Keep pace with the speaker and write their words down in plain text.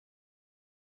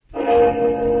Murder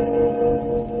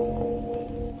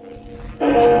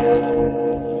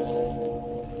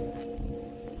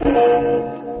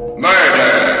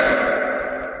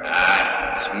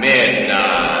at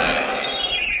midnight.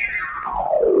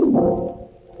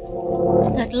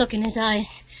 That look in his eyes,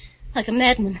 like a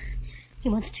madman. He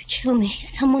wants to kill me.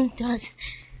 Someone does.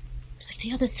 Like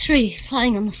the other three,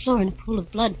 lying on the floor in a pool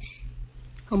of blood.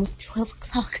 Almost 12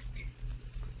 o'clock.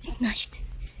 Midnight.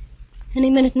 Any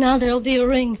minute now there'll be a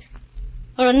ring.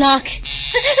 Or a knock.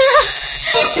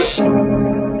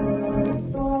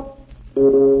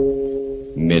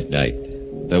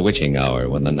 Midnight, the witching hour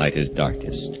when the night is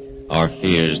darkest, our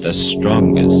fears the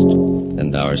strongest,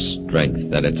 and our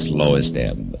strength at its lowest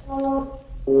ebb.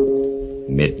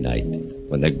 Midnight,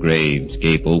 when the graves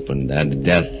gape open and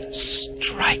death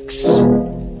strikes.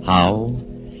 How?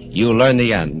 You'll learn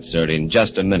the answer in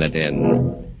just a minute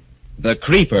in The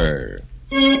Creeper.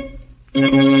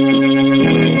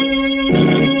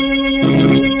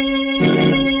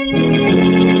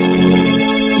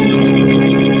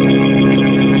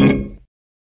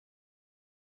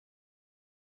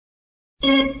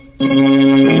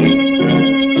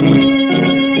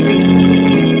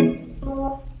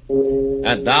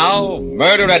 And now,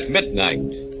 Murder at Midnight.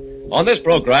 On this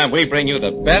program, we bring you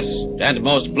the best and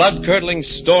most blood-curdling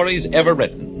stories ever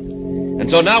written. And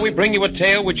so now we bring you a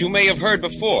tale which you may have heard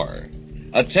before.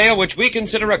 A tale which we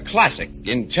consider a classic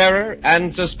in terror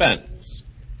and suspense.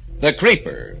 The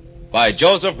Creeper, by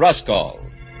Joseph Ruskall.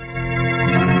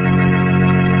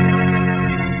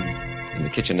 In the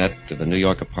kitchenette of a New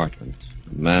York apartment,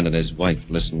 a man and his wife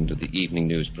listened to the evening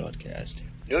news broadcast.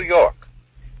 New York.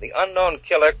 The unknown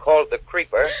killer called the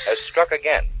Creeper has struck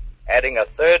again, adding a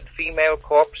third female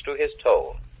corpse to his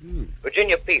toll.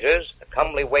 Virginia Peters, a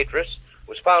comely waitress,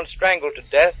 was found strangled to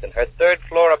death in her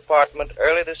third-floor apartment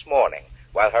early this morning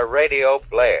while her radio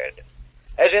blared.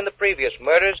 As in the previous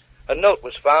murders, a note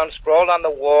was found scrawled on the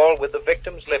wall with the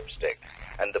victim's lipstick,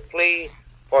 and the plea,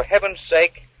 "For heaven's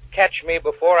sake, catch me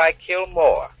before I kill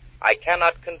more. I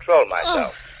cannot control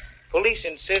myself." Police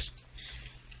insist...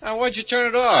 Now, why'd you turn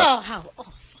it off? Oh, how awful,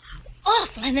 how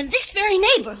awful. And in this very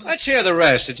neighborhood. Let's hear the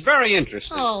rest. It's very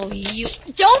interesting. Oh, you...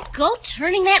 Don't go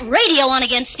turning that radio on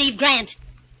again, Steve Grant.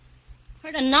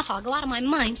 Heard enough. I'll go out of my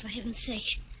mind, for heaven's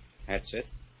sake. That's it.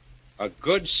 A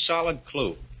good, solid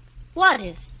clue. What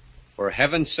is? For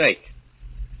heaven's sake.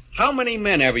 How many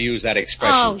men ever use that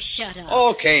expression? Oh, shut up.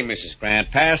 Okay, Mrs.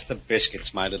 Grant. Pass the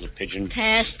biscuits, my little pigeon.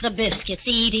 Pass the biscuits.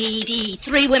 Eat, eat, eat.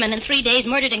 3 women in 3 days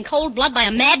murdered in cold blood by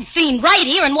a mad fiend right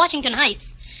here in Washington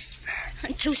Heights.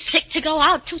 I'm too sick to go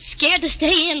out, too scared to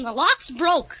stay in. The lock's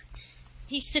broke.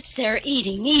 He sits there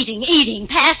eating, eating, eating.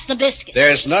 Pass the biscuits.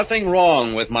 There's nothing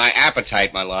wrong with my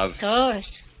appetite, my love. Of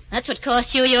course. That's what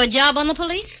cost you your job on the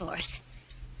police force.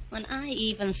 When I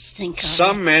even think of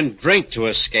Some men drink to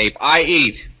escape. I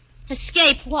eat.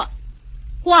 Escape what?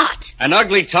 What? An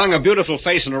ugly tongue, a beautiful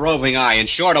face, and a roving eye. In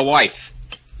short, a wife.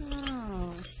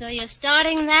 Oh, so you're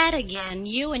starting that again.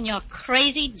 You and your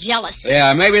crazy jealousy.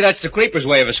 Yeah, maybe that's the Creeper's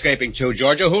way of escaping, too,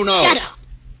 Georgia. Who knows? Shut up.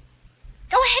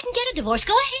 Go ahead and get a divorce.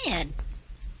 Go ahead.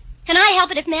 Can I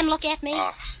help it if men look at me?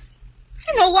 I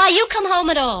don't know why you come home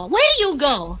at all. Where do you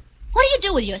go? What do you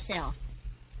do with yourself?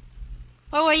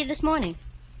 Where were you this morning?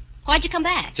 Why'd you come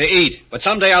back? To eat. But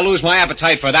someday I'll lose my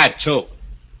appetite for that, too.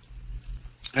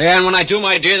 And when I do,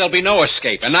 my dear, there'll be no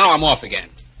escape. And now I'm off again.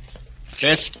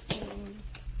 Kiss.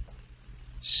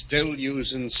 Still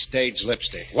using stage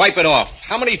lipstick. Wipe it off.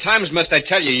 How many times must I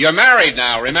tell you? You're married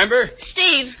now, remember?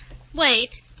 Steve,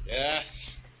 wait. Yeah?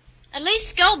 At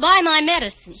least go buy my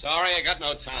medicine. Sorry, I got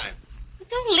no time.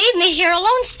 Don't leave me here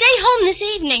alone. Stay home this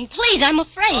evening. Please, I'm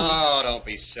afraid. Oh, don't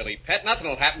be silly, pet. Nothing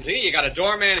will happen to you. You got a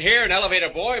doorman here, an elevator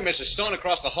boy, Mrs. Stone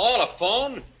across the hall, a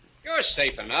phone. You're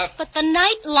safe enough. But the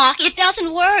night lock, it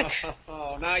doesn't work.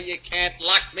 Oh, now you can't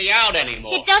lock me out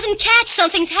anymore. It doesn't catch.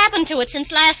 Something's happened to it since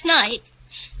last night.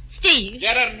 Steve.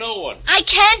 Get a new one. I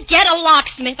can't get a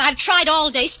locksmith. I've tried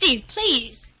all day. Steve,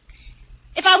 please.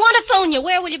 If I want to phone you,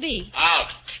 where will you be? Out.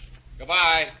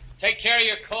 Goodbye. Take care of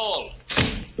your cold.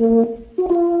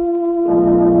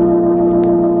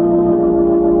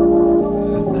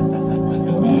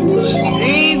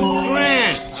 Steve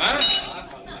Grant. Huh?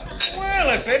 Well,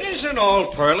 if it isn't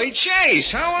old Pearly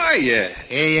Chase, how are you?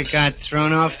 Here you got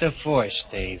thrown off the force,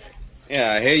 Steve.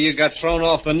 Yeah, I hear you got thrown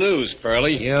off the news,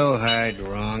 Pearly. You heard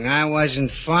wrong. I wasn't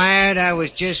fired. I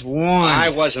was just warned. I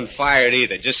wasn't fired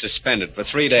either, just suspended for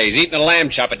 3 days, eating a lamb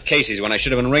chop at Casey's when I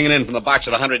should have been ringing in from the box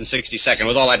at 162nd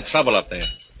with all that trouble up there.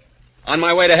 On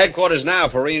my way to headquarters now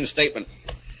for reinstatement.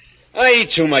 I eat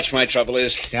too much, my trouble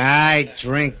is. I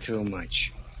drink too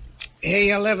much. Here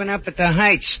you're living up at the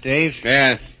Heights, Steve.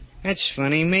 Yeah. That's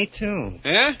funny, me too.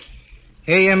 Yeah?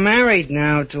 Here you're married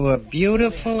now to a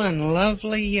beautiful and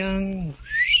lovely young...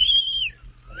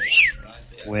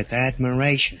 with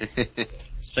admiration.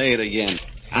 Say it again.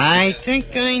 I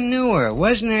think I knew her.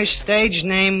 Wasn't her stage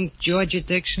name Georgia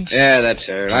Dixon? Yeah, that's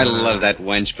her. I love that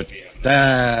wench, but...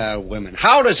 women.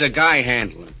 How does a guy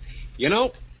handle them? You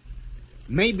know,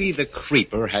 maybe the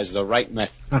creeper has the right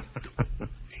method.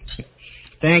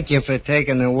 Thank you for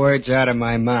taking the words out of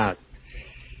my mouth.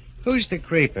 Who's the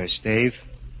creeper, Steve?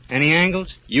 Any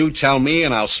angles? You tell me,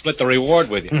 and I'll split the reward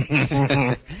with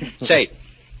you. Say,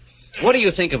 what do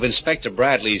you think of Inspector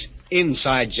Bradley's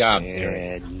inside job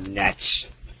theory? Nuts.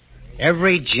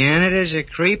 Every janitor's a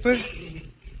creeper?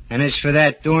 And as for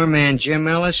that doorman, Jim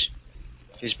Ellis,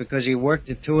 just because he worked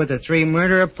at 2 of the 3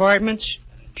 murder apartments?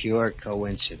 Pure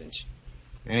coincidence.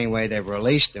 Anyway, they've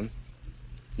released him.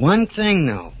 One thing,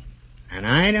 though, and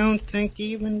I don't think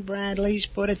even Bradley's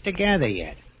put it together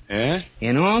yet. Yeah?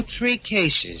 In all 3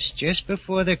 cases, just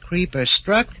before the creeper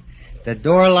struck, the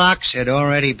door locks had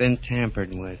already been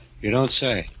tampered with. You don't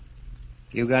say.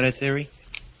 You got a theory?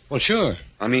 Well, sure.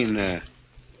 I mean,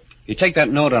 you take that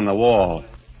note on the wall.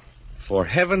 For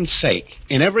heaven's sake,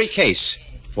 in every case,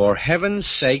 for heaven's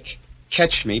sake,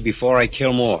 catch me before I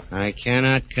kill more. I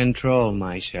cannot control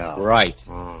myself. Right.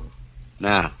 Oh.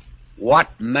 Now,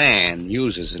 what man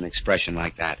uses an expression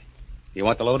like that? You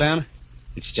want the lowdown?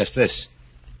 It's just this.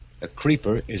 A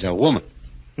creeper is a woman.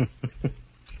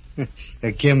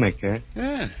 A gimmick, huh?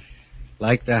 Yeah.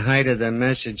 Like the height of the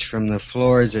message from the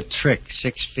floor is a trick,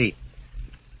 6 feet.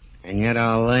 And yet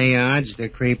I'll lay odds the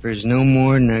creeper's no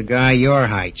more than a guy your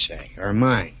height, say, or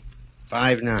mine.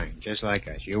 5'9", just like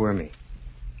us, you or me.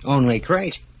 Only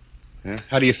crazy. Yeah?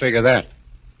 How do you figure that?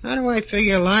 How do I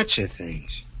figure lots of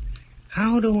things?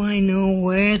 How do I know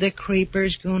where the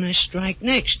creeper's gonna strike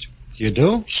next? You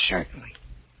do? Certainly.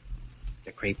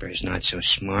 The creeper's not so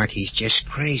smart, he's just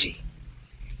crazy.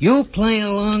 You play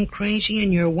along crazy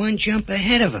and you're one jump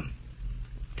ahead of him.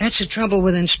 That's the trouble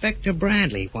with Inspector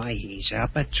Bradley. Why, he's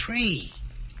up a tree.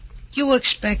 You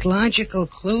expect logical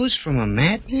clues from a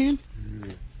madman?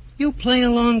 You play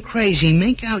along crazy,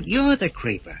 make out you're the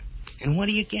creeper. And what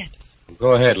do you get?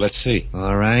 Go ahead, let's see.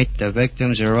 All right, the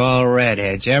victims are all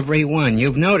redheads, every one.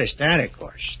 You've noticed that, of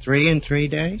course. 3 in 3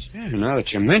 days? Yeah, now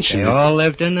that you mention They it. all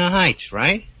lived in the Heights,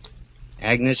 right?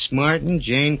 Agnes Martin,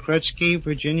 Jane Krutsky,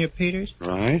 Virginia Peters?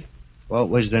 Right. What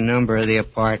was the number of the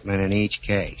apartment in each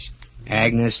case?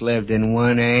 Agnes lived in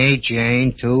 1A,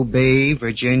 Jane 2B,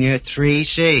 Virginia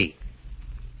 3C.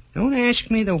 Don't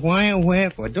ask me the why or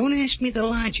wherefore. Don't ask me the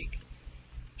logic.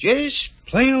 Just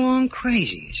play along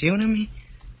crazy. See what I mean?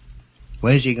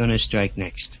 Where's he gonna strike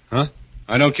next? Huh?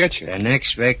 I don't get you. The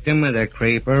next victim of the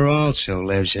creeper also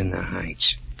lives in the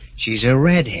Heights. She's a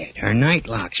redhead. Her night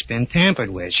lock's been tampered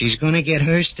with. She's gonna get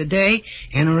hers today,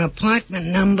 and her apartment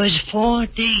number's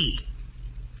 4D.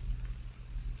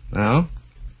 Well,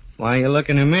 why are you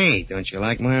looking at me? Don't you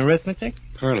like my arithmetic?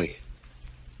 Pearlie,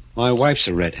 my wife's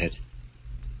a redhead.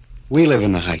 We live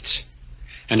in the Heights.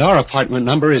 And our apartment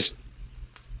number is...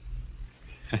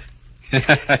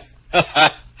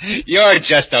 You're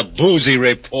just a boozy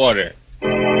reporter.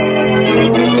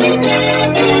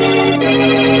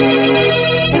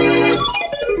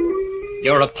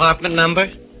 Your apartment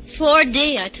number?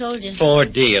 4D, I told you.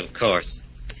 4D, of course.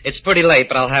 It's pretty late,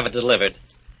 but I'll have it delivered.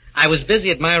 I was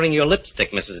busy admiring your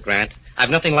lipstick, Mrs. Grant. I've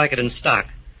nothing like it in stock.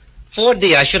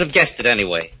 4D, I should have guessed it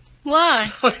anyway.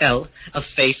 Why? Well, a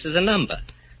face is a number.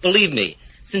 Believe me,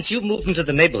 since you've moved into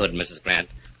the neighborhood, Mrs. Grant,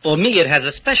 for me it has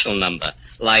a special number,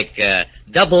 like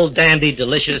Double Dandy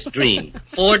Delicious Dream.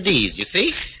 4Ds, you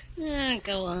see?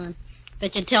 Go on.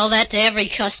 Bet you tell that to every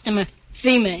customer.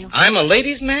 Female. I'm a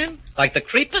ladies' man? Like the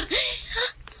creeper?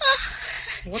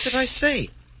 What did I say?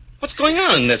 What's going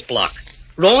on in this block?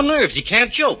 Raw nerves, you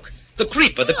can't joke. The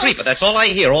creeper, that's all I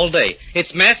hear all day.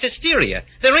 It's mass hysteria.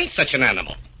 There ain't such an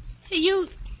animal. You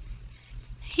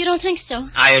don't think so?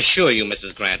 I assure you,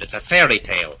 Mrs. Grant, it's a fairy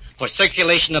tale for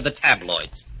circulation of the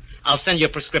tabloids. I'll send your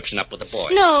prescription up with the boy.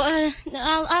 No,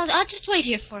 I'll just wait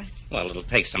here for it. Well, it'll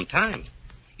take some time.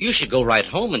 You should go right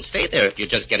home and stay there if you're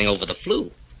just getting over the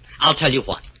flu. I'll tell you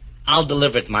what. I'll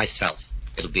deliver it myself.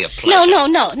 It'll be a pleasure.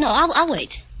 No. I'll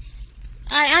wait.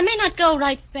 I may not go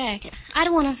right back. I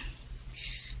don't want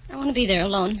to be there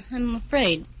alone. I'm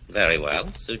afraid. Very well.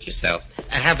 Suit yourself.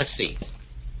 Have a seat.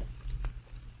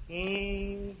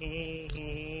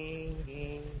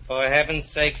 For heaven's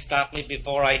sake, stop me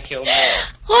before I kill more.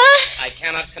 What? I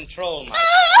cannot control myself.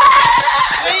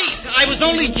 Wait! I was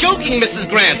only joking, Mrs.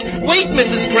 Grant. Wait,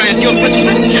 Mrs. Grant, your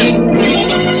prescription. Mrs.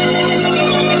 Grant?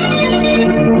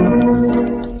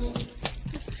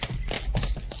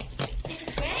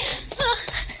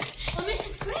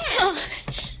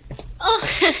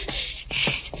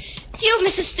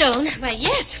 Mrs. Stone. Why,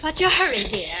 yes. What's your hurry,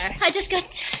 dear? I just got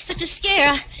such a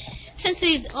scare since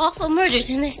these awful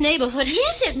murders in this neighborhood.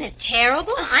 Yes, isn't it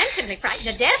terrible? I'm simply frightened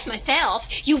to death myself.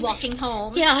 You walking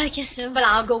home? Yeah, I guess so. Well,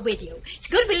 I'll go with you. It's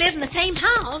good we live in the same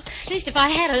house. At least if I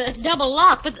had a double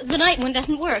lock, but the night one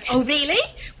doesn't work. Oh, really?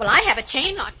 Well, I have a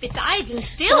chain lock besides, and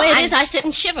still The way it is, I sit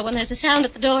and shiver when there's a sound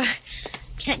at the door.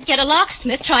 Can't get a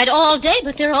locksmith. Tried all day,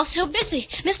 but they're all so busy.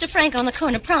 Mr. Frank on the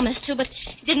corner promised to, but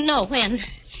didn't know when.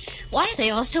 Why are they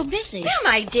all so busy? Well,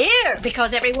 my dear,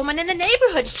 because every woman in the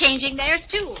neighborhood's changing theirs,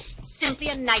 too. Simply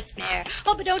a nightmare.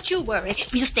 Oh, but don't you worry.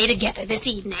 We'll stay together this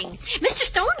evening. Mr.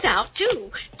 Stone's out,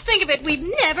 too. Think of it, we've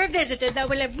never visited, though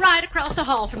we live right across the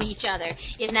hall from each other.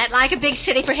 Isn't that like a big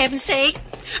city, for heaven's sake?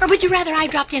 Or would you rather I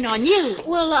dropped in on you?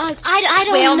 Well, I don't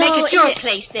know. Well, make it your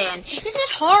place, then. Isn't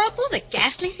it horrible, the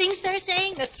ghastly things they're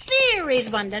saying? The theories,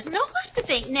 one doesn't know what to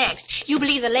think next. You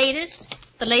believe the latest?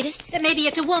 The latest? That maybe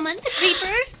it's a woman, the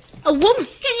creeper? A woman?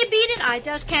 Can you beat it? I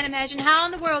just can't imagine how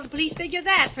in the world the police figure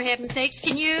that, for heaven's sakes.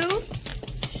 Can you?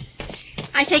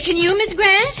 I say, can you, Miss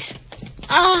Grant?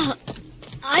 I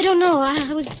don't know.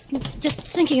 I was just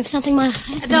thinking of something my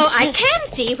husband Though said. I can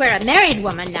see where a married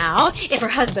woman now, if her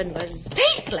husband was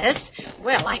faithless,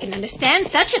 well, I can understand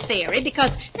such a theory,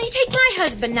 because they take my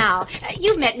husband now.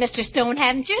 You've met Mr. Stone,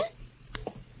 haven't you?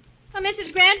 Oh,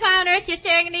 Mrs. Grant, why on earth are you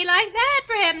staring at me like that,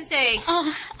 for heaven's sakes?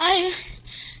 I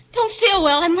don't feel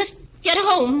well. I must get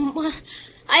home.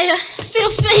 I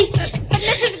feel faint. But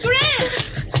Mrs. Grant,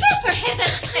 for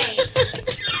heaven's sake.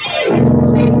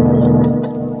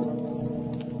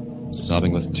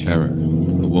 Sobbing with terror,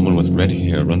 the woman with red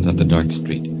hair runs up the dark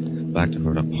street, back to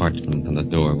her apartment and the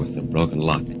door with the broken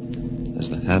lock. As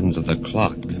the hands of the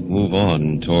clock move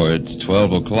on towards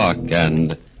 12 o'clock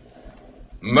and...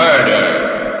 Murder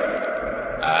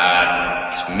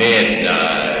at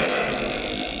midnight.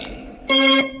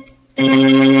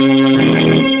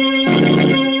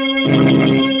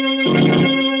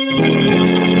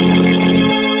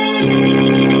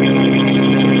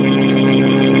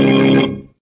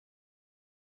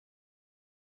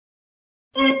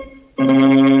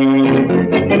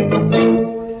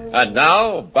 And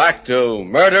now, back to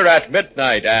Murder at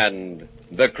Midnight and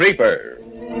The Creeper.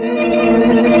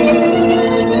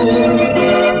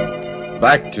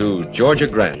 Back to Georgia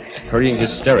Grant, hurrying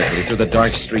hysterically through the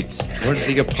dark streets towards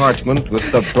the apartment with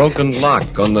the broken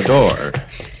lock on the door.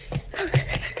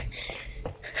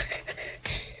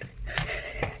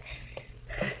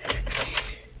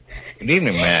 Good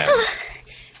evening, ma'am.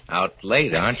 Out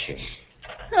late, aren't you?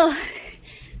 Oh,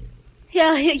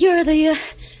 yeah, you're the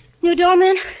new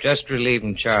doorman? Just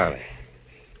relieving Charlie.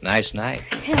 Nice night.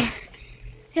 Yeah,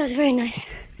 it was very nice.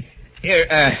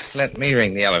 Here, let me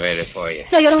ring the elevator for you.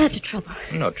 No, you don't have to trouble.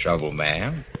 No trouble,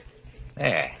 ma'am.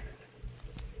 There.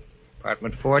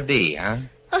 Apartment 4D,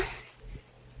 huh?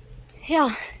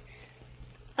 Yeah.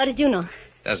 How did you know?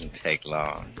 Doesn't take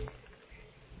long.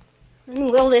 When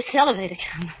will this elevator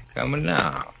come? Coming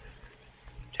now.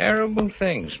 Terrible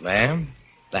things, ma'am.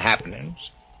 The happenings.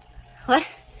 What?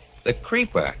 The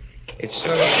creeper. It's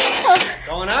sort of...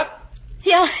 Going up?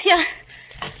 Yeah.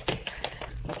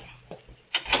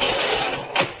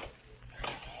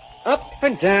 Up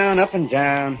and down, up and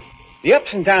down. The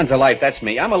ups and downs of life, that's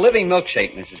me. I'm a living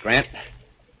milkshake, Mrs. Grant.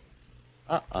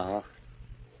 Uh-oh.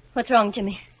 What's wrong,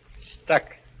 Jimmy?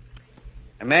 Stuck.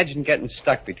 Imagine getting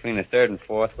stuck between the third and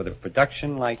fourth with a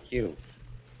production like you.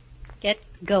 Get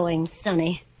going,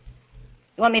 Sonny.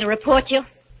 You want me to report you?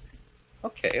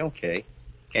 Okay.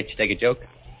 Can't you take a joke?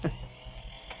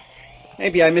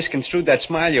 Maybe I misconstrued that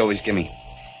smile you always give me.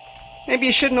 Maybe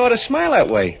you shouldn't ought to smile that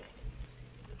way.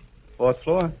 Fourth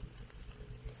floor.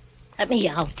 Let me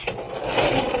out.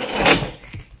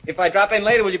 If I drop in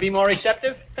later, will you be more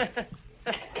receptive?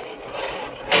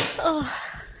 Oh,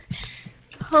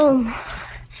 home.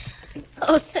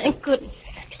 Oh, thank goodness.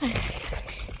 At last.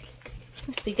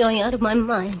 Must be going out of my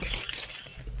mind.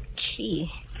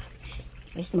 Key.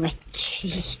 Where's my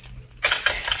key?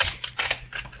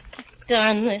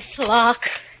 Darn this lock.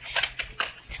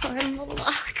 Darn the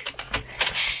lock.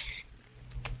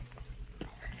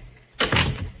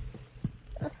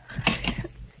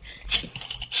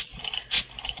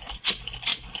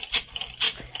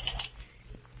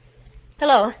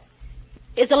 Hello.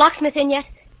 Is the locksmith in yet?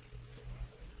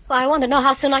 Well, I want to know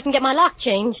how soon I can get my lock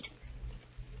changed.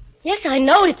 Yes, I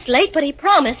know it's late, but he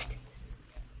promised.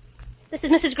 This is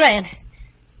Mrs. Grant.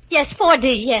 Yes,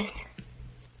 4D, yes.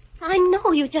 I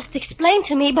know you just explained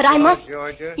to me, but I must...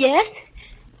 Georgia? Yes?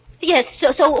 Yes,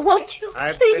 so won't you...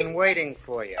 I've please? been waiting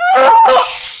for you.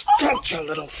 Don't, you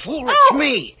little fool. It's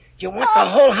me. Do you want the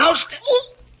whole house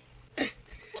to...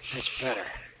 That's better.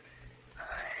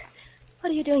 What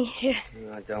are you doing here?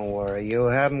 Oh, don't worry. You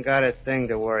haven't got a thing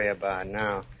to worry about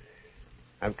now.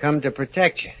 I've come to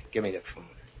protect you. Give me the phone.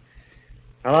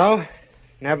 Hello?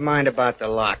 Never mind about the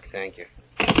lock, thank you.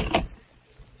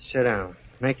 Sit down.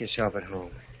 Make yourself at home.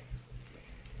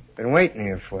 Been waiting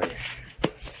here for you.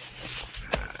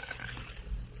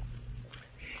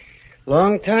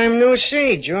 Long time no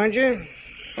see, Georgia.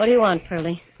 What do you want,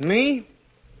 Pearlie? Me?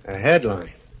 A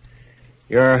headline.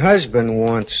 Your husband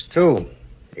wants, too.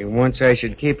 He wants I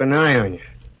should keep an eye on you.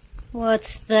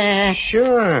 What's that?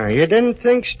 Sure. You didn't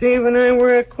think Steve and I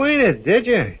were acquainted, did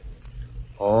you?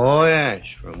 Oh, yes.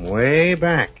 From way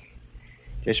back.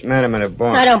 Just met him at a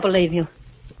bar. I don't believe you.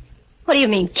 What do you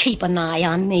mean, keep an eye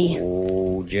on me?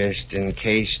 Oh, just in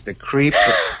case the creep...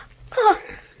 Oh.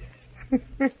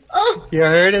 You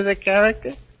heard of the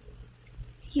character?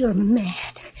 You're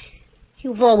mad.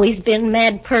 You've always been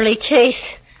mad, Pearlie Chase.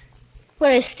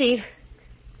 Where is Steve?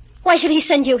 Why should he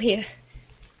send you here?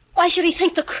 Why should he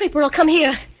think the creeper will come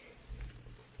here?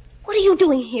 What are you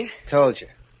doing here? Told you.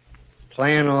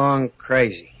 Playing along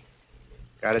crazy.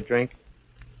 Got a drink?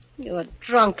 You're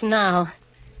drunk now.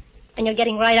 And you're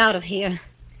getting right out of here.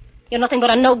 You're nothing but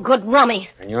a no-good rummy.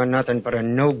 And you're nothing but a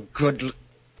no-good...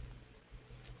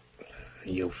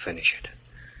 You finish it.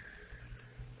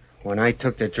 When I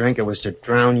took the drink, it was to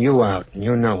drown you out, and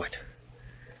you know it.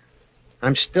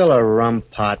 I'm still a rum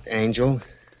pot, Angel,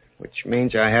 which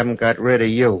means I haven't got rid of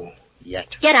you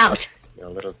yet. Get out. You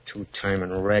little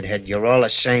two-timing redhead. You're all the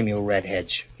same, you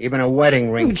redheads. Even a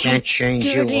wedding ring can't change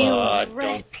you. Oh,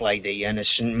 don't play the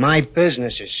innocent. My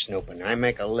business is snooping. I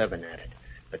make a living at it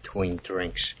between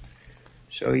drinks.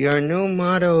 So your new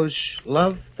motto's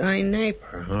love thy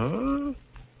neighbor, huh?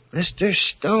 Mr.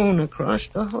 Stone across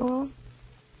the hall?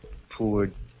 Poor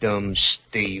dumb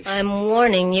Steve. I'm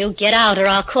warning you. Get out or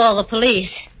I'll call the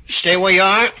police. Stay where you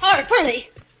are. All right, Pearlie.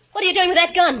 What are you doing with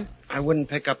that gun? I wouldn't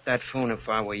pick up that phone if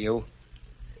I were you.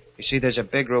 You see, there's a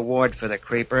big reward for the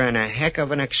creeper and a heck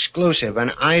of an exclusive,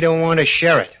 and I don't want to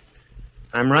share it.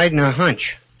 I'm riding a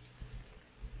hunch.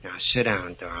 Now, sit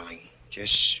down, darling.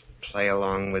 Just play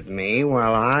along with me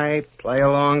while I play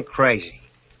along crazy.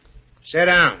 Sit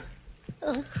down.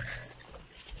 That's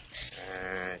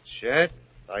it.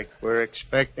 Like we're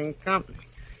expecting company.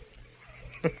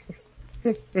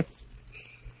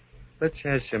 Let's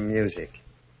have some music.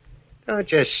 Don't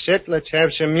just sit. Let's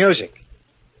have some music.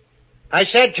 I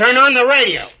said turn on the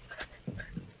radio.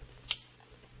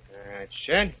 That's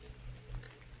it.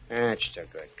 That's the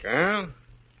good girl.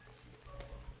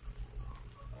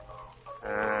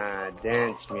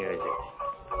 Dance music.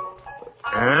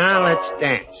 Let's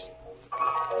dance.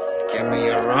 Give me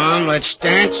your arm. Let's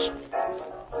dance.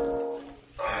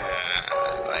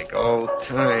 Like old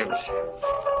times.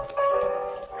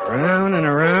 Around and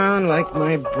around like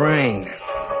my brain.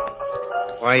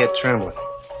 Why are you trembling?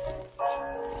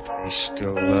 I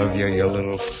still love you, you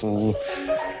little fool.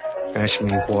 Ask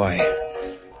me why.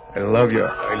 I love you.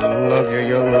 I love you,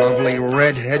 you lovely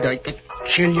redhead. I could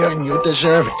kill you and you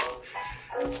deserve it.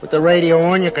 With the radio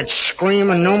on, you could scream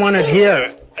and no one would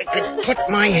hear. I could put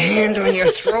my hand on your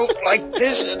throat like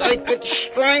this and I could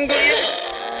strangle you.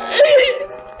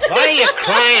 Why are you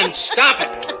crying? Stop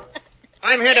it.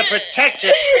 I'm here to protect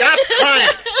you. Stop crying.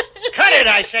 Cut it,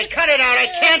 I say. Cut it out. I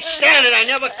can't stand it. I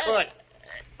never could.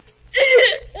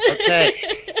 Okay.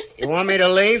 You want me to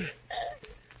leave?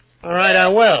 All right, I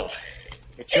will.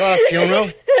 It's your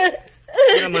funeral.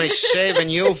 What am I saving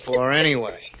you for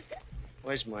anyway?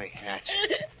 Where's my hat?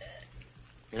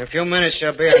 In a few minutes,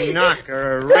 there'll be a knock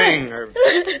or a ring, or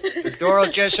the door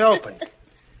will just open.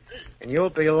 And you'll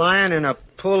be lying in a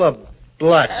pool of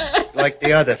blood like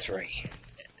the other three.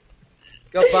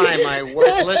 Goodbye, my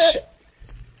worthless.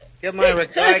 Give my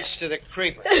regards to the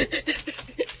creeper.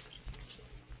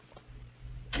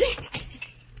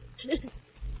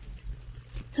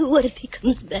 What if he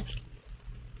comes back?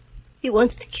 He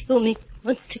wants to kill me.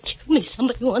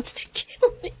 Somebody wants to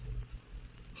kill me.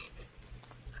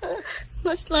 I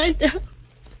must lie down.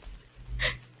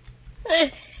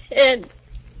 My head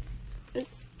is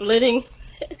splitting.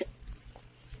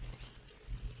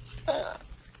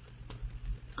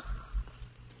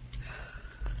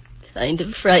 Trying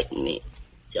to frighten me.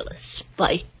 Jealous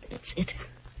spite, that's it.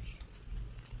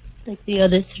 Like the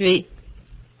other three.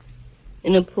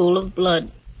 In a pool of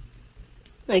blood.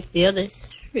 Like the other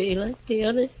three.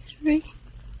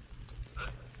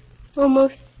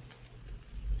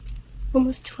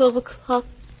 Almost 12 o'clock.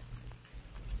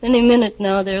 Any minute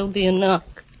now there'll be a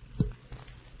knock.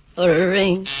 Or a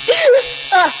ring.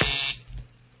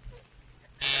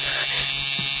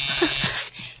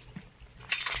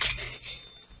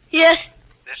 Yes?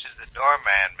 This is the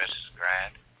doorman, Mrs.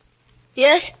 Grant.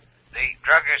 Yes? The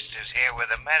druggist is here with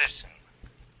a medicine.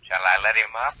 Shall I let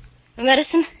him up?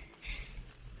 Medicine?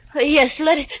 Yes,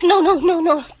 let it... No.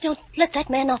 Don't let that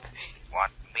man up.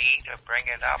 Want me to bring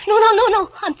it up? No.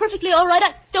 I'm perfectly all right.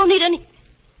 I don't need any...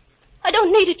 I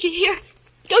don't need it, you hear?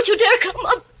 Don't you dare come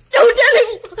up. Don't tell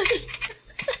him.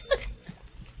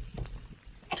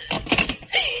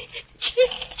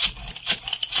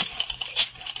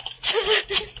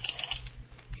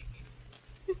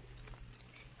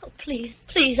 Oh,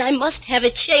 please, I must have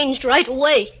it changed right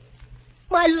away.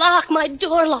 My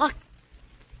door lock.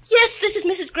 Yes, this is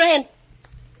Mrs. Grant.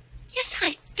 Yes,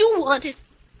 I do want it.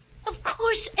 Of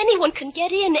course, anyone can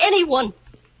get in, anyone.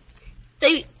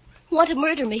 They want to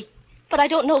murder me, but I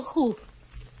don't know who.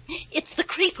 It's the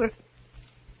creeper.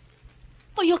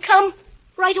 Oh, you'll come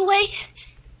right away?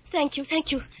 Thank you.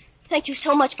 Thank you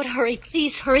so much, but hurry,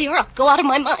 please hurry, or I'll go out of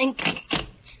my mind.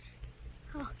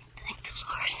 Oh,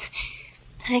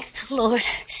 thank the Lord.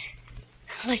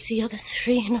 Like the other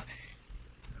three in a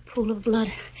pool of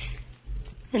blood.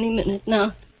 Any minute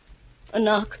now. A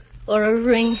knock or a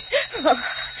ring.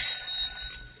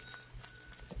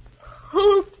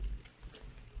 Oh.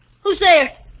 Who's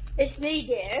there? It's me,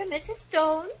 dear, Mrs.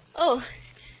 Stone. Oh,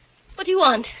 what do you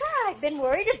want? I've been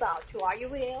worried about you. Are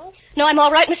you ill? No, I'm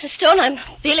all right, Mrs. Stone. I'm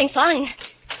feeling fine.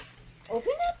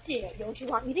 Open up, dear. Don't you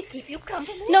want me to keep you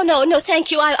company? No,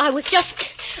 thank you. I was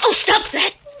just... Oh, stop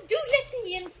that. Do let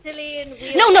me in, silly, and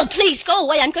we'll... No, please, go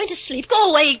away. I'm going to sleep.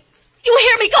 Go away. You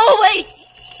hear me? Go away.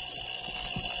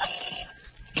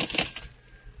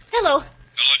 Hello.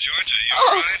 Hello, Georgia. You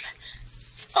all right?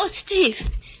 Oh, Steve.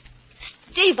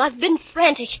 Steve, I've been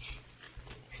frantic.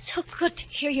 So good to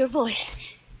hear your voice.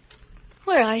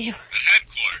 Where are you? At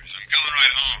headquarters. I'm coming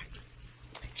right home.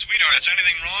 Sweetheart, is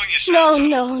anything wrong? You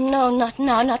said No, not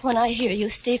now. Not when I hear you,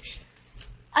 Steve.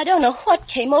 I don't know what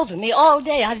came over me all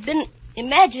day. I've been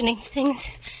imagining things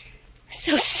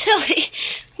so silly.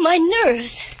 My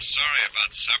nerves. I'm sorry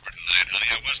about supper tonight,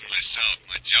 honey. I wasn't myself.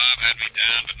 My job had me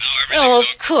down, but now everything's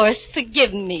Oh, of course.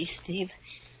 Forgive me, Steve.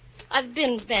 I've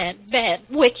been bad,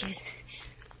 wicked.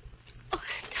 Oh,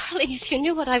 darling, if you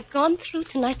knew what I've gone through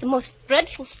tonight, the most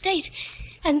dreadful state.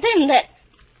 And then that...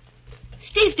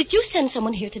 Steve, did you send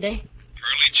someone here today?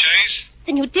 Pearlie Chase?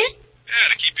 Then you did? Yeah,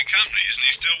 to keep you company. Isn't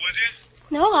he still with you?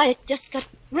 No, I just got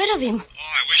rid of him.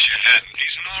 Oh, I wish you hadn't.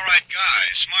 He's an all right guy.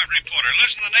 Smart reporter.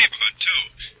 Lives in the neighborhood, too.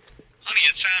 Honey,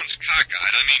 it sounds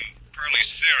cockeyed. I mean,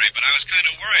 Pearlie's theory, but I was kind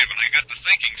of worried when I got to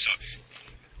thinking, so...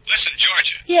 Listen,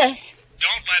 Georgia. Yes?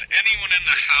 Don't let anyone in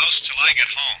the house till I get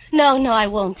home. No, I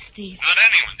won't, Steve. Not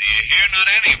anyone, do you hear? Not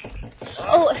anyone.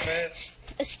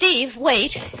 Oh, Steve,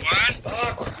 wait.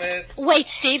 What? Wait,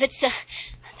 Steve, it's,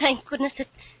 thank goodness at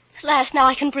last now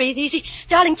I can breathe easy.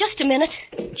 Darling, just a minute.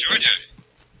 Georgia.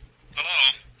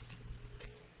 Hello,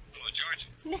 Georgia.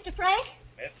 Mr. Frank?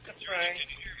 Mr. Frank. Can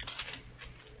you hear me?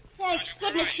 Thank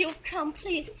goodness you've come.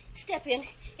 Please, step in.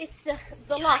 It's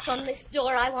the lock on this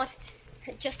door. I want...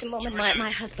 Just a moment.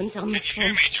 My husband's on the phone. Can you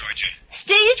hear me, Georgia?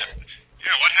 Steve?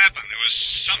 Yeah, what happened? There was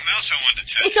something else I wanted to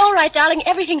tell you. It's all right, darling.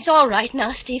 Everything's all right now,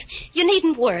 Steve. You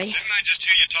needn't worry. Didn't I just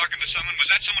hear you talking to someone?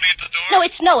 Was that somebody at the door? No,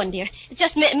 it's no one, dear. It's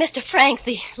just Mr. Frank,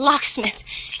 the locksmith.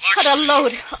 What a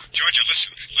load. Georgia,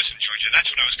 listen, Georgia. That's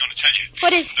what I was going to tell you.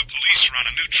 What is... The police are on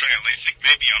a new trail. They think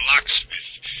maybe a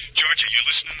locksmith. Georgia, you're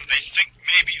listening? They think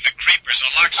maybe the creeper's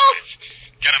a locksmith.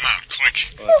 Get him out, quick.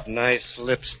 What nice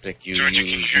lipstick you Georgia, use,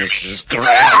 can you hear me? Mrs. Grant.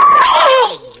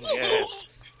 Yes.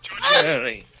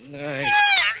 Very nice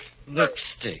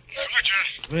lipstick. Georgia.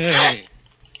 Very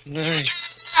nice.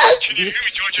 Can you hear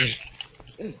me, Georgia?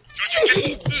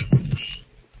 Georgia,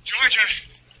 Georgia.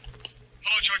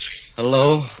 Hello, Georgia. Hello?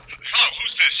 Hello,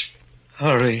 who's this?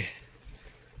 Hurry.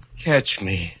 Catch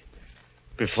me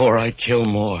before I kill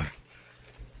more.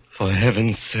 For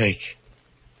heaven's sake.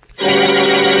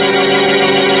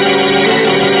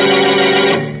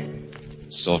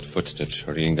 Soft footsteps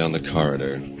hurrying down the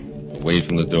corridor. Away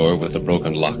from the door with the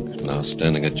broken lock, now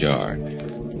standing ajar.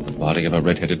 The body of a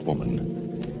red-headed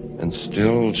woman. And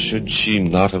still, should she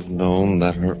not have known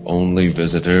that her only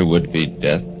visitor would be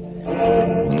death?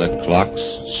 When the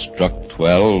clocks struck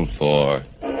 12 for...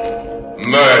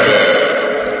 Murder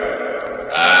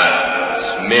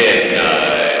at midnight.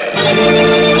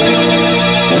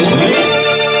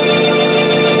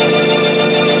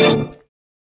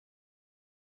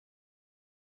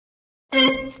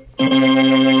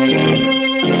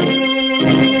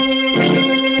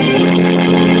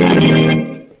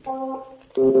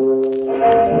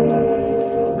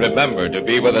 Remember to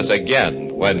be with us again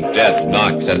when death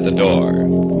knocks at the door,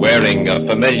 wearing a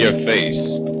familiar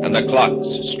face, and the clocks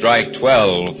strike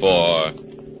 12 for...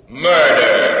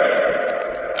 Murder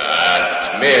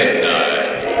at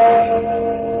midnight.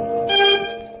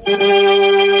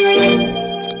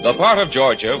 Heart of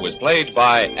Georgia was played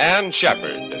by Ann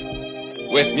Shepard.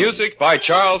 With music by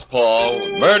Charles Paul,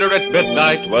 Murder at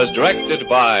Midnight was directed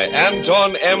by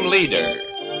Anton M. Leader.